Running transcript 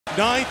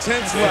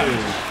9/10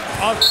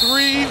 left. A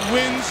 3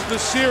 wins the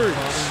series.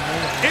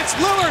 It's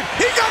Lillard.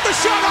 He got the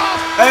shot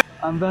off.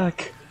 I'm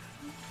back.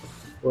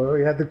 Well,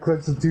 we had to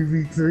clutch the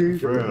 2v3.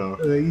 For real.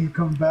 And then you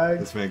come back.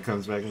 This man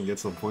comes back and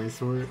gets some points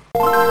for it.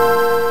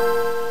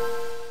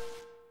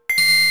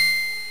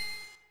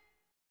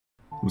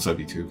 What's up,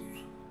 YouTube?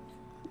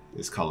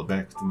 It's Call It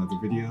Back with another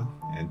video,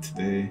 and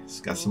today it's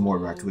got some more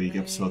Rocket League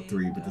episode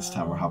 3, but this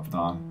time we're hopping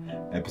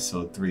on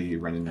episode 3,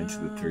 running into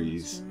the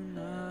threes.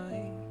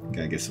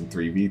 Gotta get some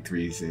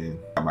 3v3s in.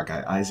 Got my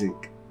guy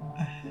Isaac,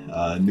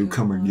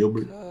 newcomer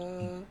Gilbert,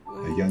 a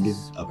youngin,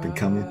 up and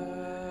coming.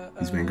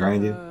 He's been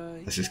grinding.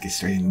 Let's just get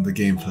straight into the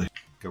gameplay.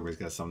 Gilbert's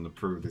got something to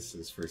prove. This is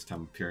his first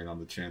time appearing on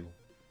the channel.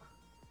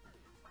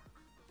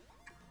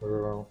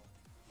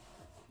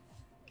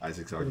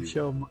 Isaac's already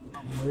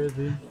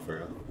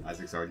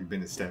Isaac's already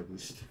been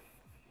established.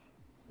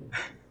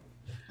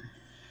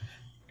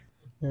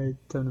 Alright,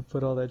 time to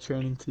put all that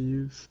training to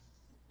use.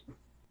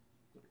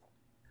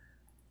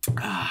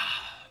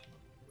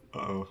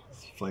 Uh-oh,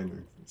 it's playing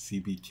the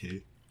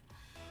CBK.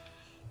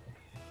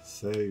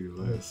 Say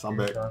less. I'm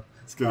back.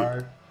 Let's get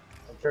it.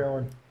 I'm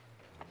trailing.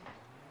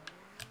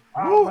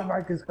 Oh, my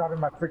mic is caught in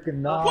my freaking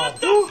knob. What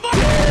the fuck?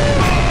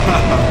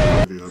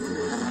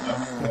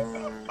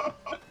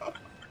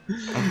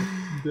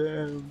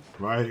 Damn.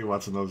 Why are you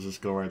watching those just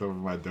go right over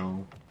my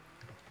dome?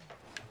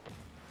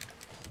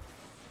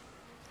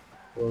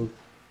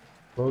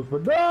 Close,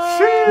 but no!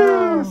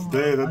 Cheers!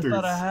 Damn, that I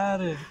thought I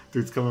had it.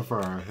 dude's coming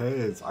for our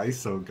heads.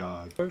 ISO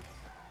God. I'm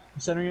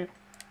centering it.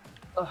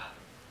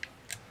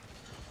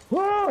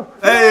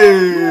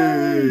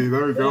 Hey!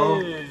 There we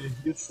go. Hey,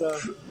 good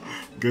stuff.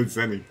 Good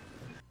sending.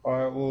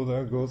 Alright, well,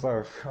 there goes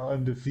our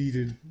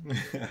undefeated.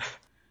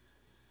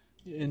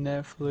 In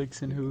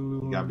Netflix and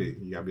Hulu. You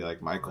gotta be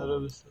like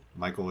Michael.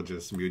 Michael will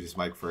just mute his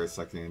mic for a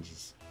second and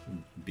just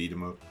beat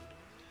him up.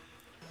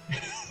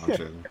 I'm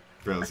chilling.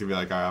 Bro, he'll be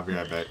like, alright, I'll be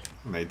right back.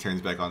 And then he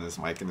turns back on his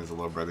mic and his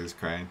little brother's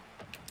crying.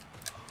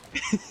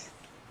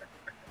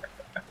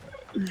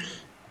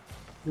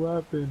 What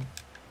happened?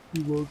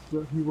 He woke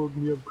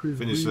me up Chris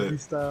Breezy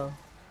style.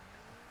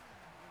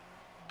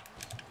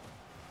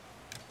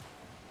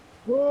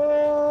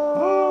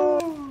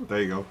 Whoa!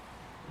 There you go.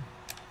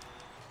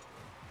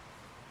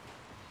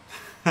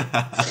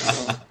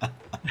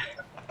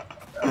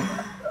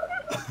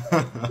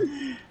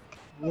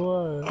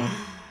 What?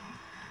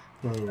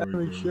 Oh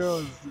Make sure I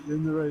was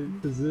in the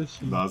right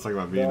position. No, I was talking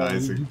about me and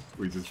Isaac.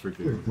 We just We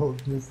freaking.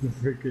 both missed the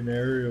freaking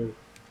aerial.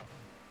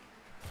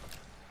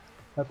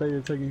 I thought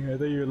you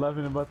were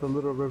laughing about the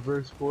little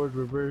reverse forward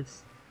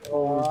reverse.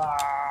 Oh.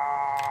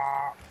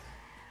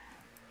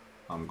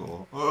 I'm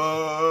goal.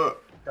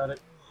 Got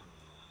it.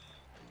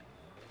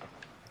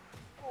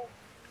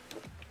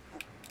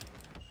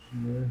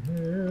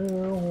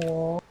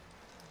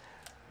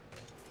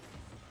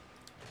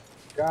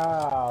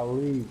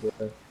 Golly, bro.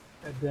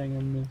 God dang, I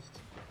missed.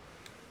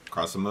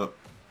 Cross him up.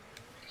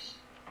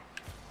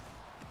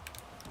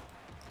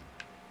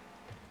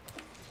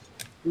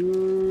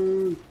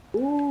 Ooh.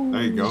 Ooh,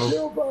 There you go.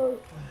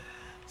 Gilbert.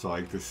 So I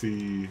like to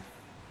see.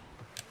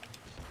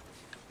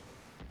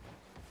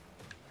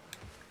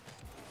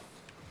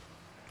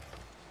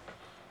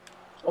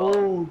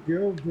 Oh,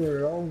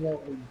 Gilbert,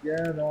 almost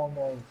again,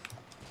 almost.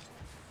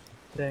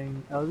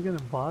 Dang, I was gonna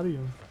body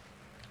him.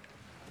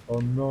 Oh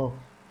no.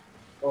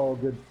 Oh,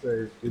 good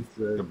save, good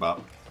save. Good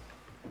bop.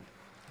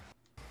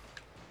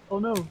 Oh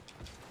no.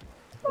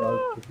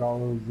 The call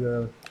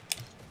was,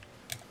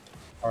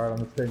 alright, I'm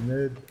gonna stay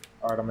mid.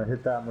 Alright, I'm gonna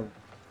hit that with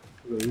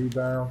the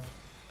rebound.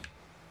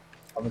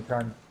 I'm gonna try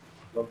and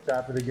look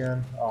tap it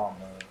again. Oh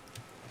man.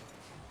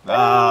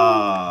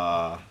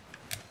 Ah.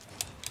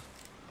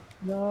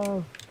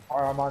 No.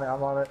 Alright, I'm on it,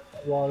 I'm on it,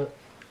 I'm on it.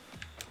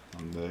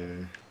 I'm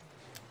there.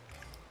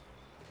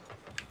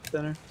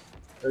 Center.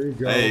 There you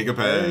go. Hey, good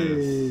pass.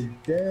 Hey,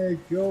 dang,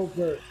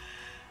 Gilbert.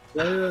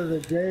 Player of the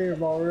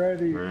game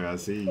already. Where I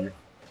see you.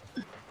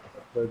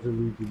 Pledge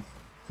allegiance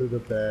to the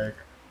bag.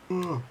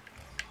 To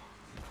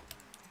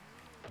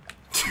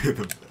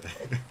the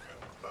back.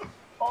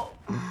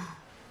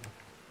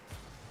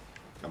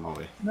 Come on,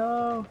 way.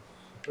 No.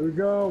 Here we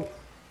go.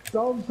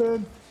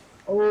 Something.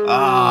 Oh.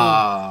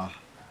 Ah.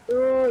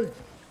 Hey.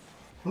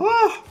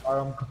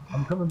 Ah.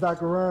 I'm coming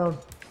back around.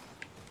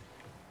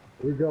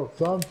 Here we go.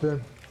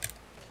 Something.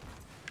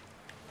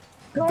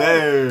 Go.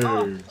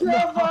 There.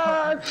 Get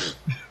back.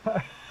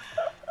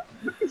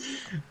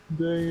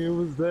 Dang, it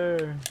was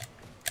there.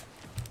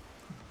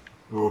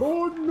 Oof.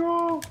 Oh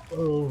no.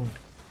 Oh.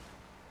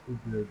 We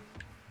did.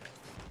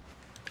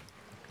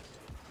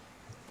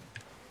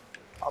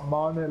 I'm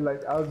on it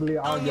like ugly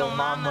on your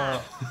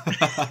mama.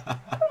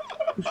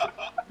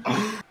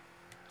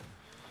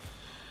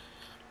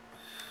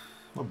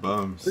 What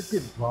bums?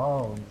 Freaking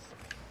bombs.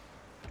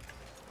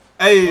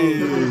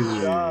 Hey!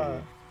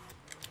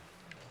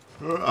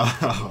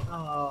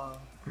 Oh.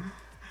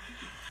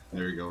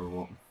 There we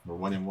go. We're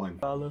 1-1.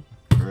 Follow.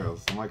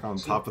 Girls, I'm like on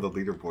top of the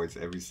leaderboards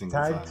every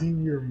single Tag time.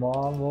 team your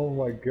mom. Oh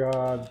my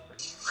god.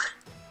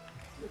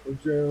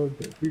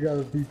 Okay, we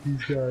gotta beat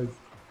these guys.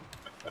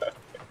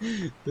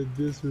 The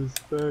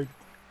disrespect.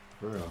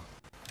 For real.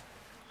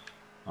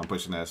 I'm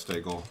pushing that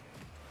stay goal.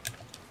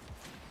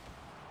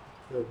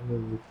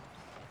 Definitely.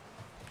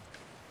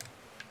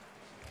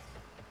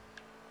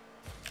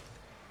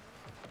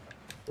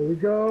 Here we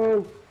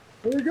go!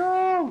 Here we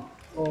go!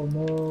 Oh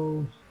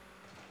no.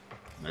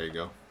 There you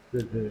go.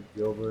 Good hit,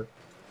 Gilbert.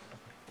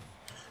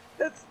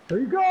 That's. There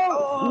you go!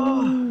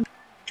 Oh,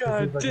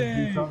 God Let's see if I can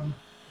do dang. something.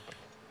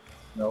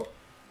 Nope.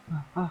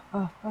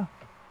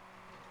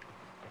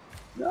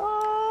 No.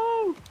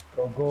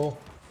 Go goal.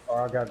 Oh,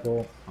 I got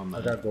goal. I'm I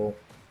there. got goal.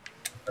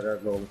 I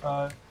got goal.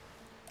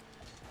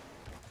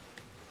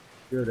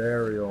 Good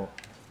aerial.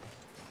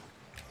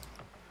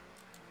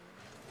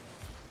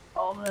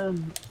 Oh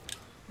man.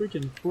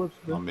 Freaking flips,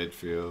 bro. On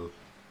midfield.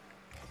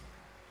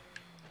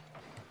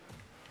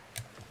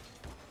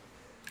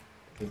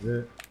 Is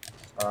it?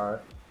 Alright.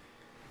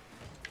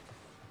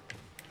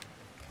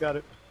 Got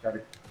it. Got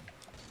it.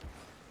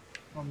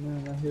 Oh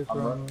man, I hit I'm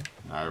from. running.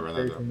 Alright, run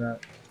Chasing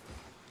that. that.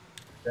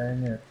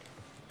 Dang it.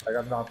 I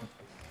got nothing.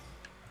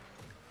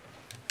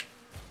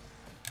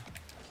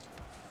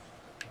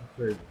 I'm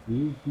straight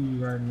goofy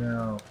right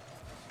now.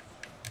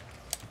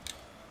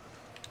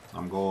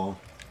 I'm goal.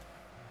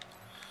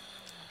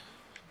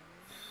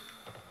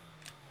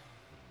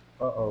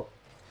 Uh-oh.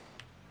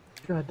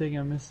 God dang,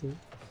 I missed it.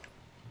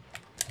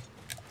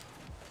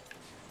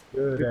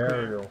 Good Good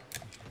clear. aerial.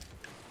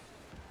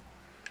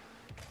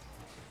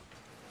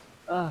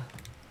 Ah.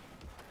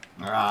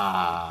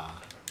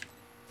 Ah.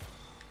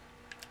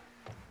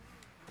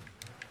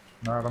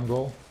 Alright, I'm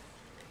goal.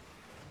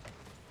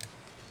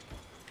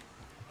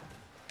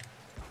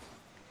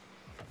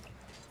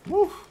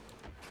 Woo.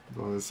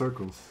 Going in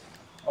circles.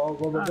 Oh,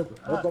 go.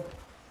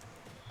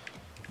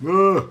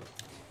 No.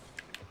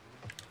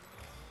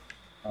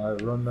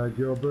 Alright, run that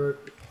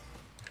Gilbert.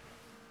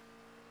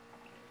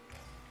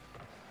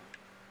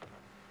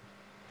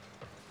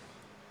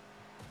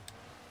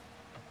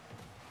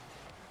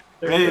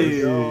 There Hey.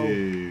 we go.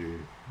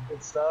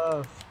 Good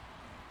stuff.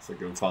 It's a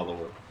good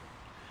follow-up.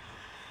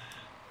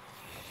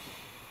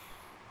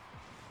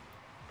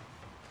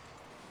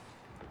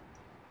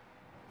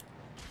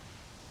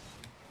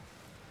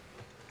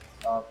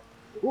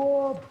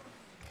 Whoop!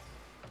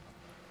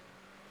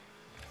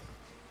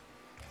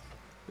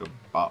 Good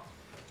bop.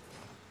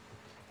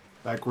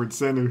 Backward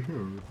center.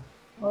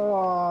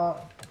 Oh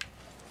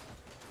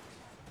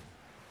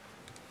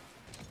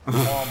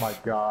my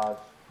gosh.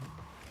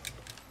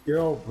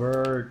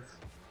 Gilbert.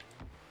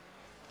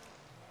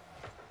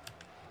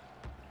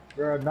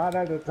 Bro, not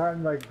at a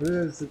time like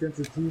this against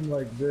a team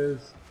like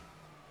this.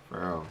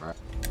 Bro, right.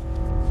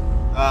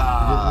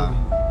 Ah.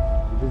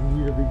 It doesn't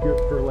need to be good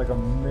for like a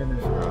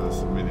minute. Bro,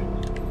 that's a minute.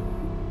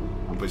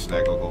 I'm pushing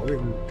that goal.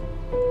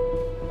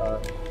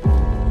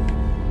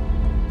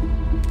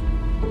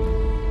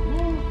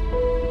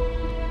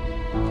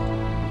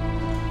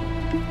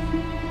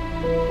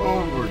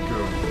 Oh my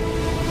god.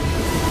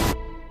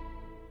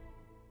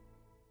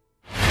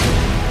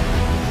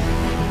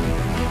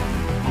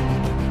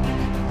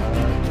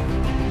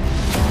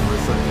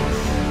 Where's seconds?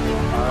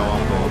 Oh,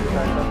 I'm going.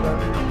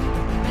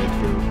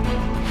 Midfield.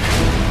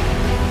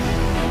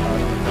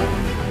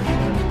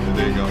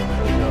 There you go.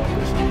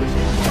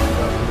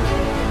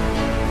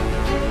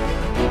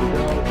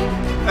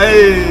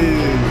 Hey!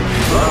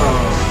 Oh.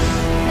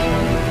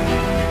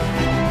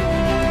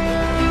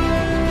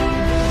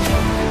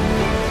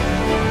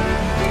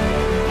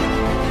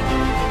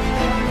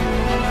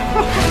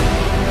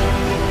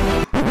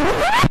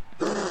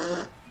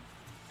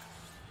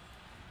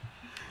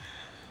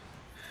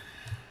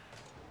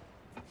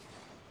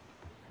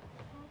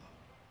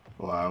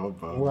 Wow,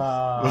 bro.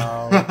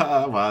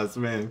 Wow. Wow, this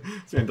man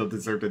don't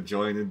deserve to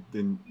join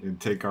and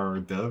take our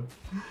dub.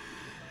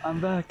 I'm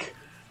back.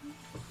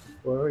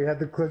 Well, we had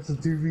to clip the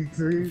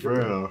 2v3. For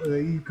real. And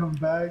then you come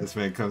back. This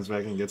man comes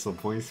back and gets some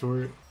points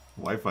for it.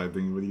 Wi-Fi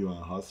thing, what are you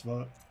on,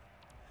 hotspot?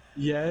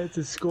 Yeah, it's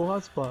a school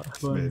hotspot.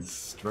 This man's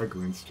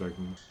struggling.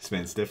 This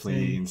man's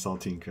definitely eating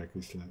saltine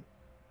crackers tonight.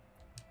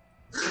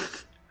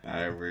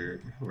 Alright, we're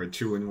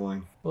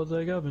 2-1. What's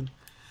that oven?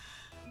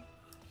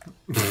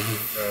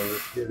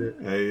 Let's get it.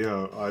 Hey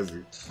yo,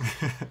 Ozzy.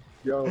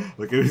 Yo.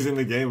 Look at who's in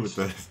the game with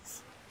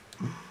us.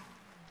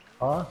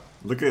 Huh?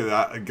 Look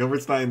at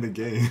Gilbert's not in the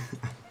game.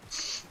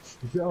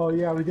 Oh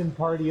yeah, we didn't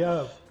party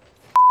up.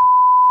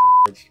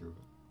 That's true.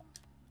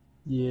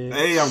 Yeah.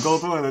 Hey, I'm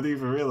gold 1, I didn't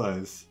even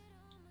realize.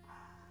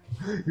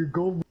 Your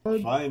gold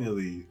one?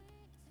 Finally.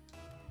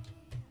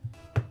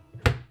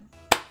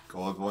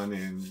 Gold 1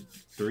 in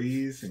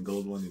 3s and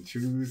gold 1 in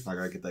 2s. I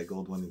gotta get that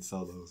gold 1 in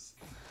solos.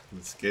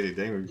 Let's get it.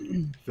 Dang,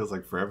 it feels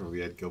like forever we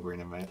had Gilbert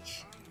in a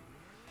match.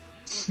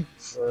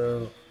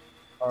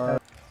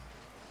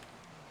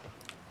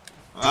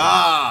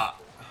 Ah!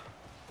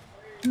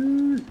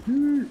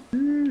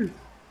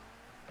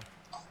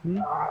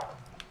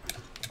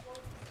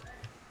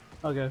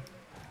 Okay.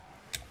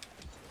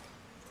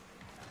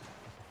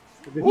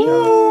 Good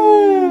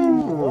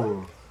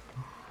Woo!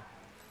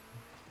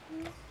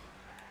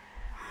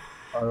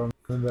 I don't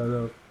know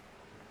that up.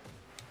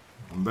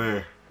 I'm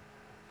there.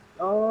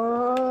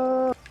 Oh!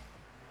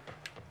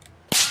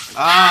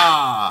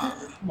 Ah!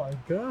 Oh my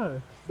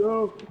god.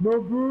 No,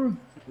 no boost.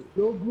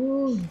 No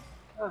boost.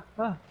 Oh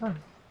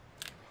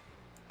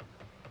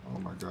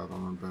my god,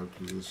 I'm in bad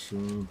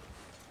position.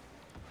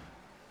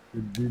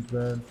 Good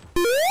defense.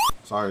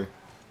 Sorry.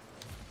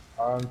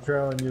 I'm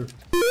trailing you.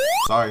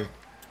 Sorry.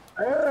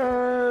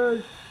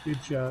 Hey!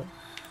 Good shot.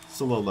 It's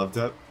a little left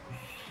up.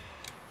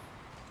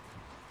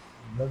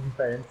 Nothing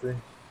fancy.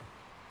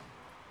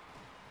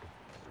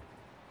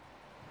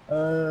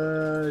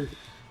 Hey!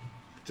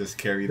 Just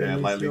carry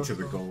that lightly to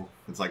the Delicioso. goal.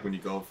 It's like when you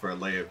go for a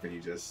layup and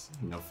you just,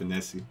 you know,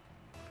 finesse it.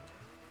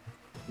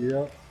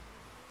 Yep.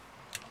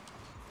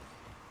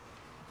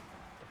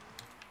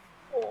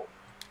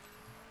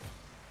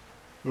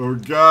 Oh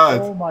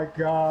god! Oh my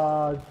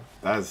god.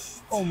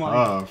 That's Oh my-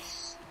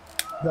 tough.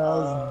 That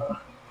was...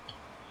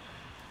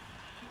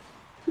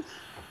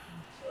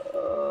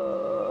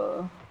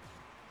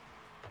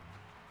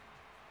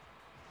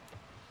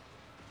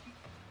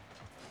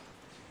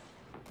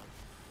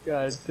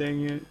 God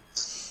dang it.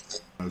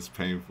 That's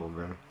painful,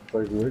 bro. It's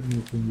like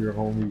witnessing your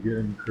homie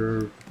getting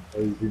curved.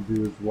 All you can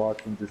do is watch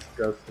in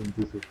disgust and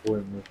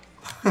disappointment.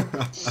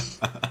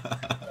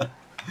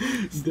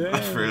 Damn. I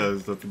feel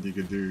there's nothing you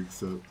can do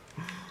except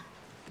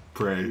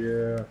pray.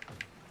 Yeah.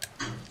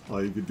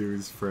 All you can do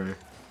is pray,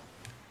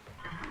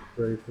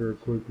 Pray for a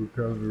quick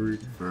recovery.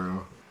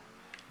 bro.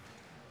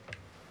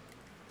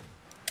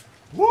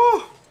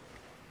 Woo!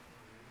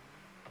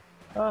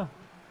 Ah.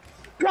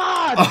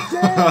 God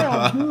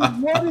damn,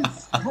 dude, what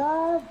is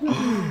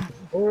happening?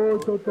 Oh,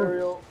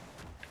 Toto.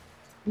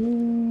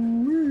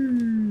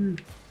 Ooh-wee.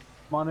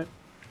 I'm on it.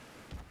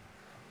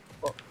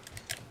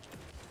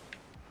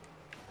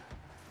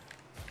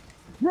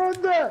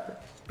 Run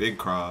that! Big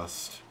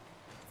crossed.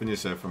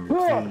 Finish that for me,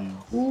 please.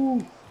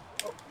 Ooh.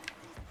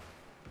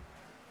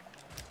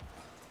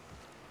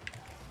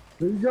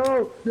 There you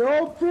go.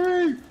 Yo,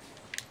 free.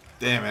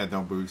 Damn it,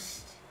 don't boost.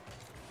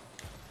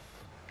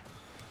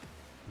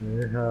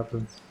 It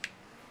happens.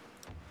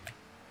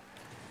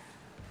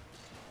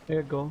 There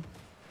you go.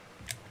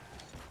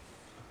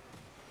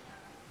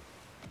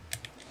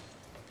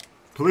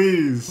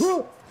 Please.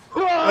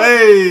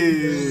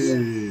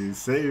 Hey!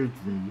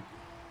 Saved me.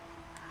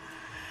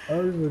 I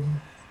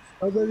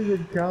don't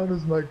even count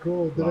as my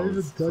goal. Did I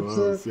even touch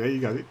close. that? Yeah, you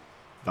got it.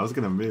 That was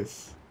gonna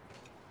miss.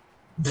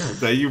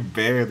 That you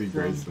barely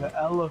grazed it. The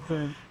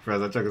elephant. Fred,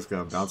 that chuck is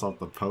gonna bounce off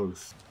the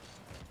post.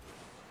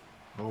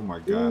 Oh my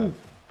god.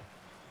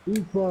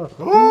 Oofa.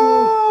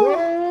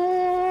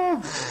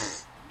 Oh!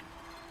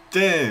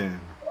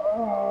 Damn.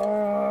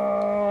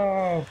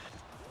 Oh.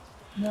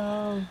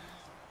 No.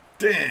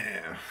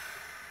 Damn.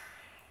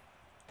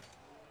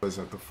 Was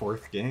that the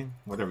fourth game?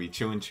 What are we,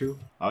 chew and chew?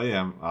 Oh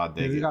yeah,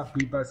 dang You it. got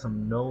beat by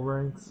some no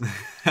ranks.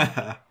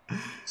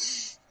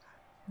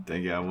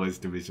 Dang it, I was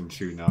Division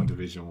 2, now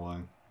Division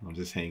 1. I'm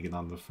just hanging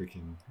on the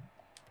freaking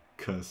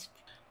cusp.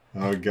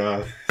 Oh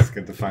god, it's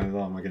good to find it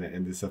all. Am I gonna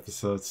end this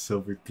episode?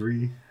 Silver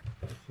 3.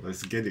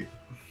 Let's get it.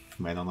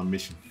 Man on a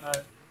mission.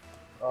 Alright.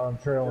 I'm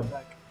trailing.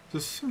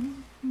 Just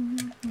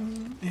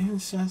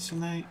inside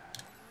tonight.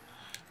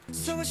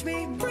 So watch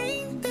me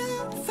bring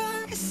the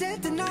fire,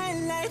 set the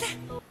night light.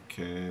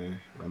 Okay,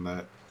 run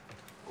that.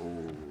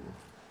 Oh.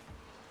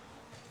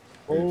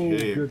 Oh,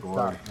 hit, good boy.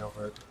 stop,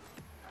 Gilbert.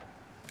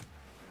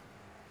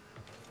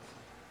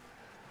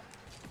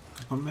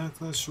 I'm at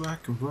let's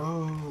rock and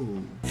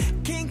roll.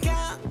 Kink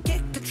out,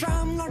 kick the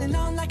drum, rolling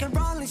on like a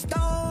rolling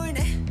stone.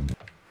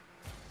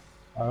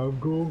 I'll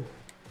go.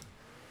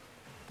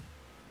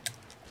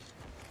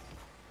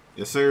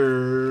 Yes,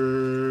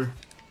 sir.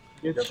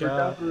 Good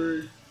shot.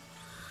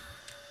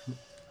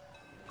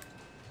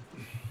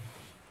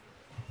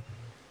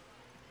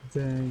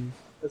 Dang.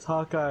 That's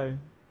Hawkeye.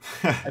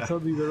 I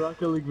told you the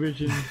Rocket League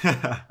vision.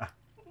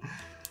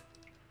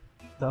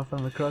 Stuff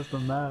from across the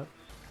map.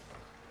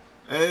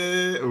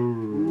 Hey,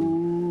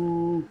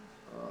 ooh.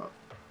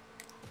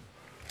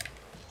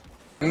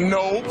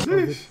 No.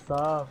 Good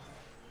stop.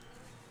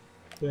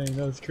 Dang,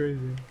 that was crazy.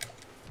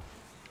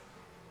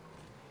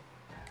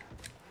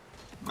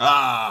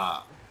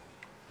 Ah.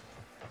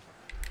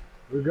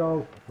 We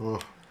go. Oh.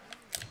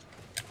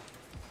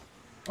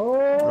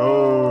 Oh.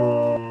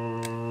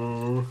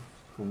 Oh.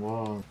 Come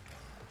on.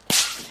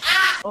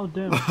 Oh,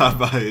 damn. I'm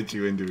about to hit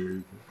you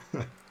into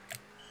it.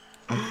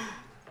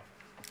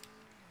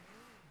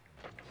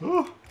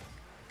 Oh.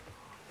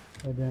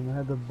 Oh, damn, I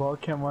had the ball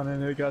cam on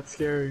and it got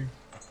scary.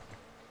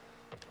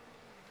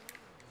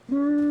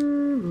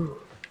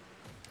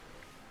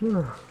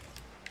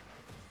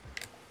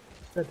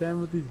 God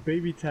damn with these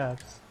baby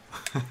taps.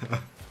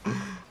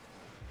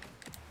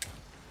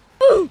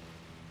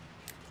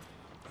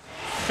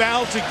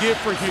 Foul to give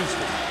for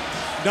Houston.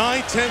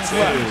 9/10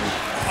 left.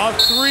 A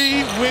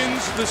 3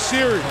 wins the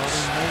series.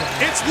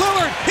 It's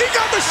Lillard. He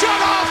got the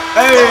shot off.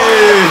 Hey!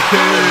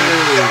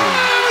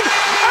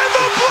 And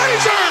the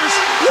Blazers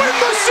win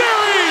the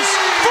series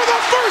for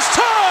the first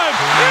time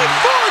in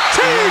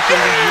 14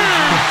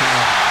 games.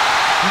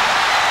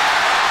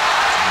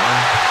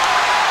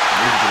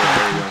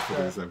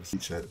 He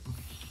said.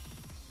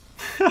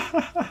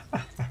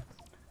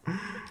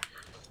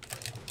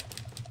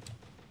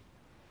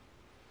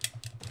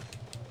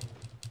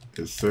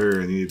 Yes,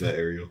 sir. I needed that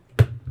aerial.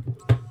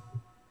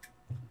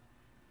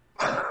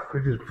 We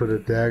just put a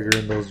dagger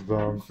in those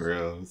bums.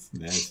 Bro, it's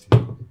nasty.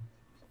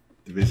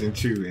 Division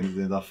 2 ended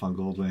it off on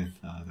gold win.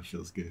 That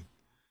feels good.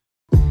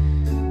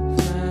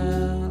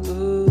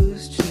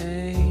 Values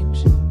change.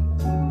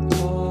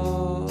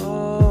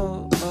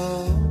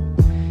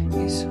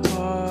 It's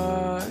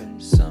hard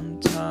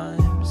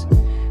sometimes.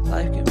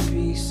 Life can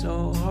be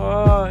so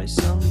hard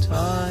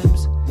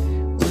sometimes.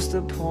 What's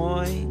the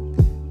point?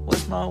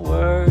 What's my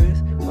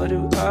worth? What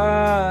do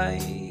I